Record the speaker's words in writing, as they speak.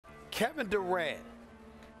Kevin Durant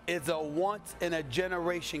is a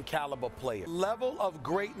once-in-a-generation caliber player. The level of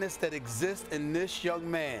greatness that exists in this young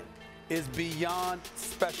man is beyond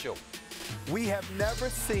special. We have never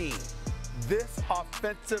seen this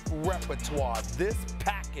offensive repertoire, this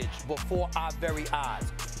package before our very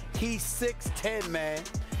eyes. He's 6'10", man.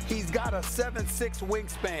 He's got a 7'6"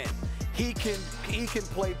 wingspan. He can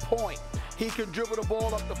play point. He can dribble the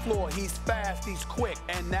ball up the floor. He's fast, he's quick.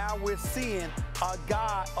 And now we're seeing a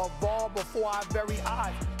guy evolve before our very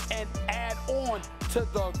eyes and add on to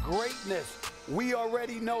the greatness we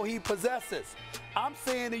already know he possesses. I'm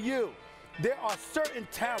saying to you, there are certain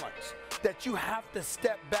talents that you have to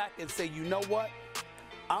step back and say, you know what?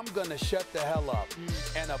 I'm gonna shut the hell up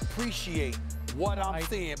and appreciate what I'm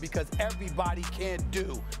seeing, because everybody can't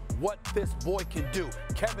do what this boy can do.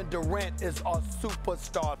 Kevin Durant is a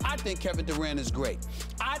superstar. I think Kevin Durant is great.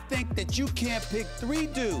 I think that you can't pick 3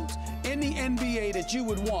 dudes in the NBA that you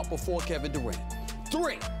would want before Kevin Durant.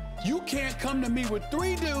 3. You can't come to me with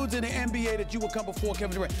 3 dudes in the NBA that you would come before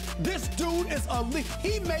Kevin Durant. This dude is elite.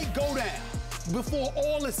 He may go down before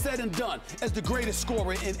all is said and done as the greatest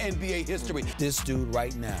scorer in NBA history. This dude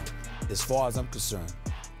right now, as far as I'm concerned,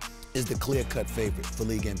 is the clear-cut favorite for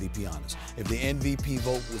league MVP honors. If the MVP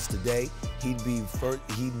vote was today, he'd be first,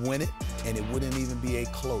 he'd win it, and it wouldn't even be a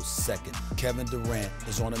close second. Kevin Durant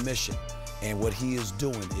is on a mission, and what he is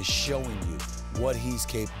doing is showing you what he's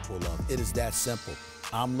capable of. It is that simple.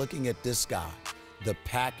 I'm looking at this guy, the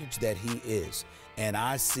package that he is, and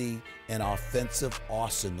I see an offensive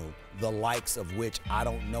arsenal, the likes of which I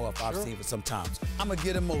don't know if I've seen for some times. I'm gonna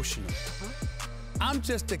get emotional. I'm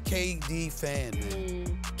just a KD fan,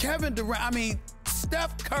 man. Kevin Durant, I mean,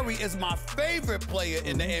 Steph Curry is my favorite player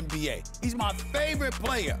in the NBA. He's my favorite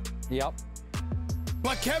player. Yep.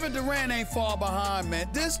 But Kevin Durant ain't far behind, man.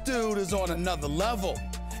 This dude is on another level.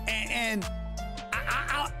 And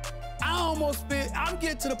I almost feel, I'm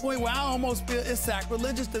getting to the point where I almost feel it's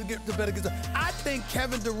sacrilegious to get the better. I think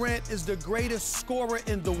Kevin Durant is the greatest scorer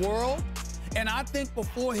in the world. And I think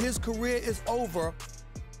before his career is over,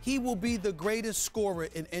 he will be the greatest scorer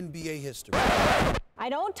in NBA history. I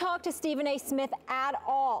don't talk to Stephen A. Smith at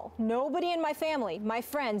all. Nobody in my family, my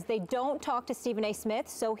friends, they don't talk to Stephen A. Smith,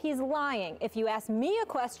 so he's lying. If you ask me a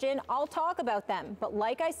question, I'll talk about them. But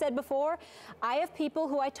like I said before, I have people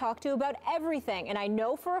who I talk to about everything, and I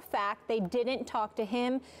know for a fact they didn't talk to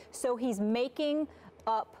him, so he's making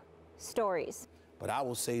up stories. But I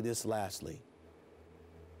will say this lastly.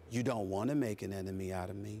 You don't want to make an enemy out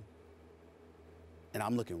of me. And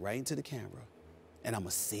I'm looking right into the camera, and I'm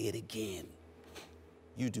gonna say it again.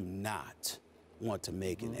 You do not want to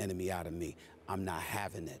make an enemy out of me. I'm not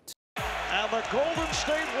having it. And the Golden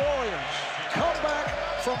State Warriors come back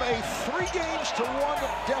from a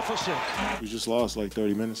 3-1 deficit. We just lost like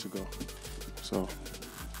 30 minutes ago. So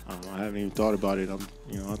I haven't even thought about it.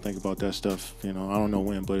 I think about that stuff. I don't know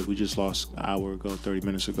when, but we just lost an hour ago, 30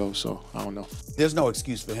 minutes ago, so I don't know. There's no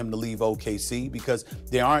excuse for him to leave OKC because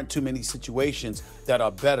there aren't too many situations that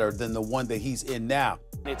are better than the one that he's in now.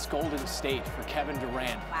 It's Golden State for Kevin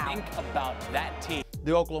Durant. Wow. Think about that team.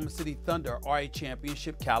 The Oklahoma City Thunder are a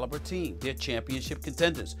championship caliber team. They're championship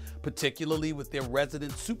contenders, particularly with their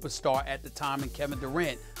resident superstar at the time in Kevin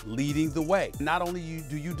Durant leading the way. Not only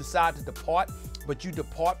do you decide to depart, but you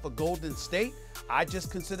depart for Golden State. I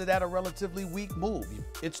just consider that a relatively weak move.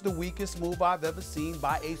 It's the weakest move I've ever seen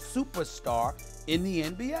by a superstar in the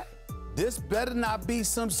NBA. This better not be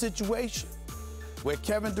some situation where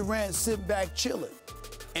Kevin Durant sitting back chilling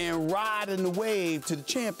and riding the wave to the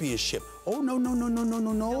championship. Oh, no, no, no, no, no,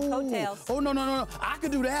 no, no. No coattails. Oh, no, no, no, no. I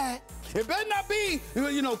could do that. It better not be,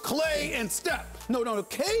 Clay and Steph. No,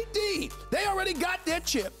 KD, they already got their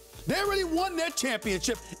chip. They already won their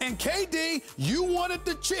championship. And KD, you wanted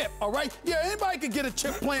the chip, all right? Yeah, anybody could get a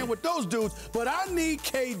chip playing with those dudes, but I need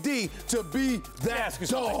KD to be that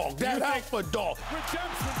dog, that alpha dog.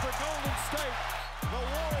 Redemption for Golden State. The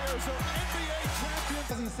Warriors are NBA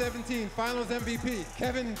champions. 2017 Finals MVP,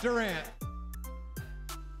 Kevin Durant.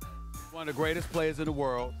 One of the greatest players in the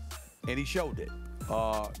world, and he showed it.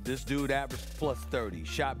 This dude averaged plus 30,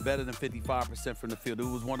 shot better than 55% from the field. It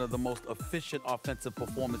was one of the most efficient offensive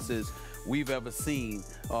performances we've ever seen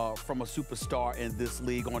from a superstar in this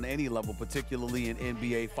league on any level, particularly in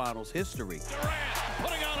NBA Finals history. Durant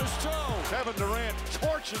putting on his toe. Kevin Durant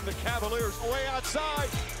torching the Cavaliers way outside.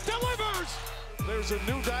 Delivers! There's a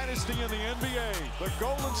new dynasty in the NBA. The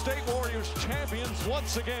Golden State Warriors champions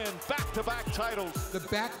once again, back-to-back titles. The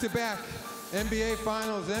back-to-back NBA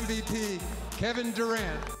Finals MVP, Kevin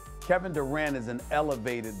Durant. Kevin Durant is an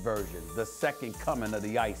elevated version, the second coming of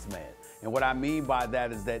the Iceman. And what I mean by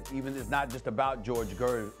that is that even it's not just about George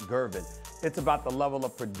Gervin. It's about the level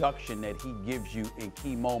of production that he gives you in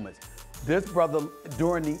key moments. This brother,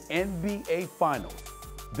 during the NBA Finals,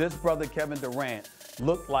 this brother, Kevin Durant,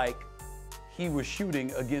 looked like he was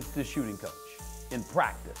shooting against the shooting coach in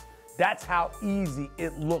practice. That's how easy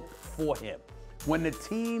it looked for him. When the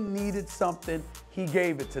team needed something, he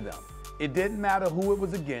gave it to them. It didn't matter who it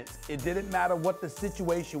was against. It didn't matter what the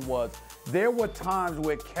situation was. There were times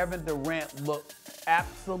where Kevin Durant looked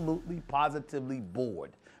absolutely, positively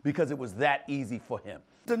bored because it was that easy for him.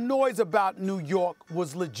 The noise about New York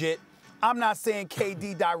was legit. I'm not saying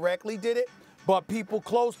KD directly did it, but people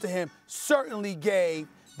close to him certainly gave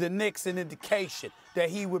the Knicks an indication that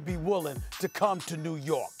he would be willing to come to New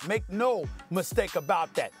York. Make no mistake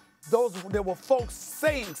about that. There were folks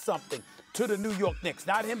saying something to the New York Knicks,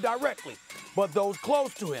 not him directly, but those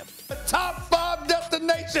close to him. The top 5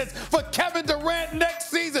 destinations for Kevin Durant next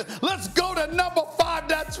season. Let's go to number 5.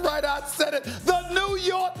 That's right, I said it. The New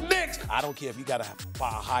York Knicks. I don't care if you got to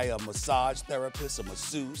hire a massage therapist, a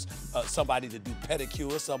masseuse, somebody to do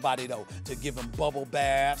pedicure, somebody to give him bubble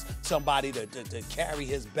baths, somebody to carry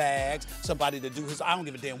his bags, somebody to do his, I don't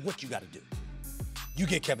give a damn what you got to do. You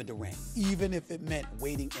get Kevin Durant, even if it meant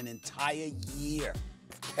waiting an entire year.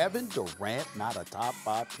 Kevin Durant, not a top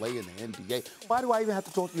 5 player in the NBA. Why do I even have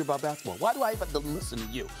to talk to you about basketball? Why do I even have to listen to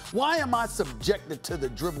you? Why am I subjected to the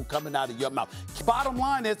dribble coming out of your mouth? Bottom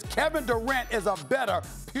line is, Kevin Durant is a better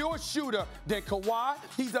pure shooter than Kawhi.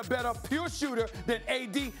 He's a better pure shooter than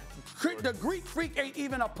AD. The Greek freak ain't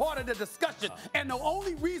even a part of the discussion. And the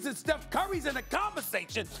only reason Steph Curry's in the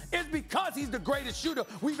conversation is because he's the greatest shooter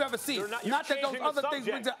we've ever seen. Not that those other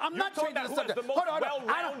things. I'm not changing the subject. Hold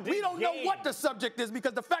on. We don't know what the subject is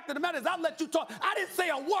because the fact of the matter is I'll let you talk. I didn't say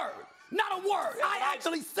a word. Not a word. I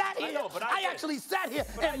actually sat here. I actually sat here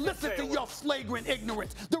and listened to your flagrant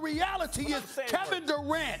ignorance. The reality is Kevin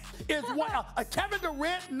Durant is Kevin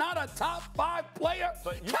Durant, not a top 5 player.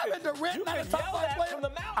 Kevin Durant, not a top 5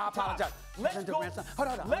 player. I apologize. Kevin Durant. Hold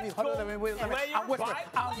on.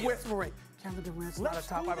 I'm whispering. Kevin Durant's not a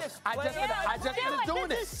top 5. I just finished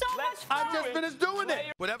doing it. I just finished doing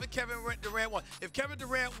it. Whatever Kevin Durant wants. If Kevin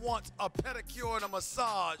Durant wants a pedicure and a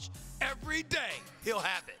massage every day, he'll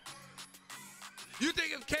have it. You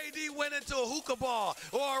think if KD went into a hookah bar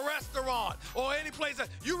or a restaurant or any place,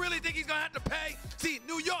 you really think he's going to have to pay? See,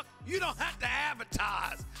 New York, you don't have to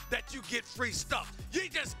advertise that you get free stuff. You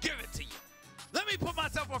just give it to you. Let me put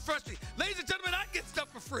myself on Front Street. Ladies and gentlemen, I get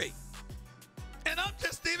stuff for free. And I'm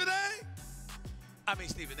just Stephen A. I mean,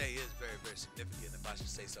 Stephen A is very, very significant, if I should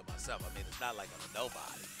say so myself. I mean, it's not like I'm a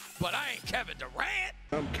nobody. But I ain't Kevin Durant.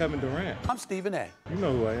 I'm Kevin Durant. I'm Stephen A. You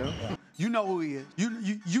know who I am. You know who he is.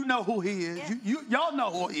 You know who he is. Yeah. Y'all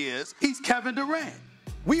know who he is. He's Kevin Durant.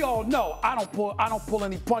 We all know I don't pull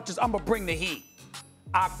any punches. I'm gonna bring the heat.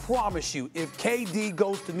 I promise you, if KD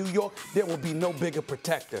goes to New York, there will be no bigger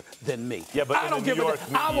protector than me. Yeah, but I don't give a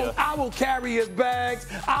damn. I will carry his bags.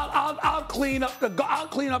 I'll clean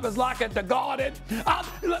up his locker at the Garden.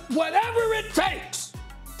 Whatever it takes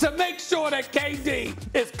to make sure that KD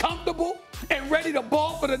is comfortable and ready to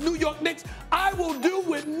ball for the New York Knicks, I will do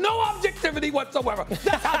with no objectivity whatsoever.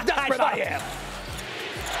 That's how desperate I am.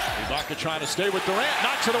 Ibaka trying to stay with Durant,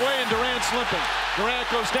 knocks it away, and Durant's limping. Durant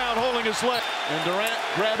goes down holding his leg, and Durant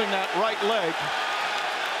grabbing that right leg.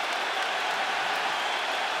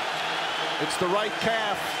 It's the right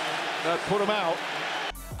calf that put him out.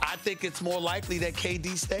 I think it's more likely that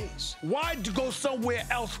KD stays. Why go somewhere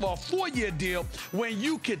else for a 4-year deal when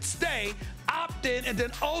you could stay, opt in, and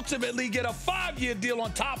then ultimately get a 5-year deal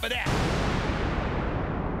on top of that?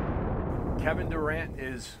 Kevin Durant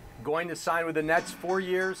is going to sign with the Nets 4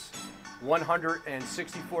 years,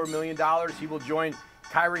 $164 million. He will join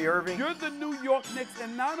Kyrie Irving. You're the New York Knicks,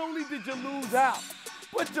 and not only did you lose out,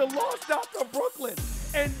 but you lost out to Brooklyn.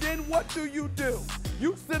 And then what do?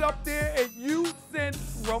 You sit up there and you send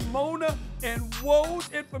Ramona and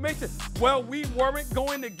Woj information. Well, we weren't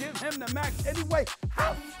going to give him the max anyway.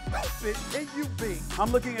 How stupid can you be?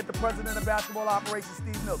 I'm looking at the president of basketball operations,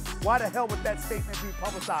 Steve Mills. Why the hell would that statement be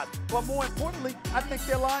publicized? But more importantly, I think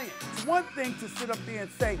they're lying. It's one thing to sit up there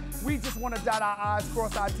and say, we just want to dot our I's,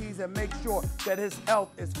 cross our T's, and make sure that his health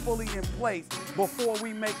is fully in place before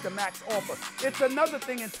we make the max offer. It's another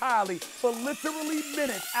thing entirely for literally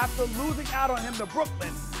minutes after losing out on him to Brooklyn.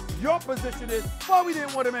 Your position is, well, we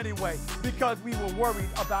didn't want him anyway because we were worried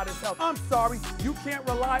about his health. I'm sorry, you can't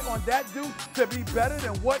rely on that dude to be better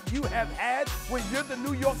than what you have had when you're the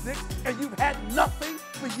New York Knicks and you've had nothing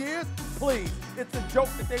for years. Please, it's a joke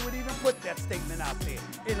that they would even put that statement out there,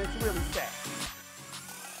 and it's really sad.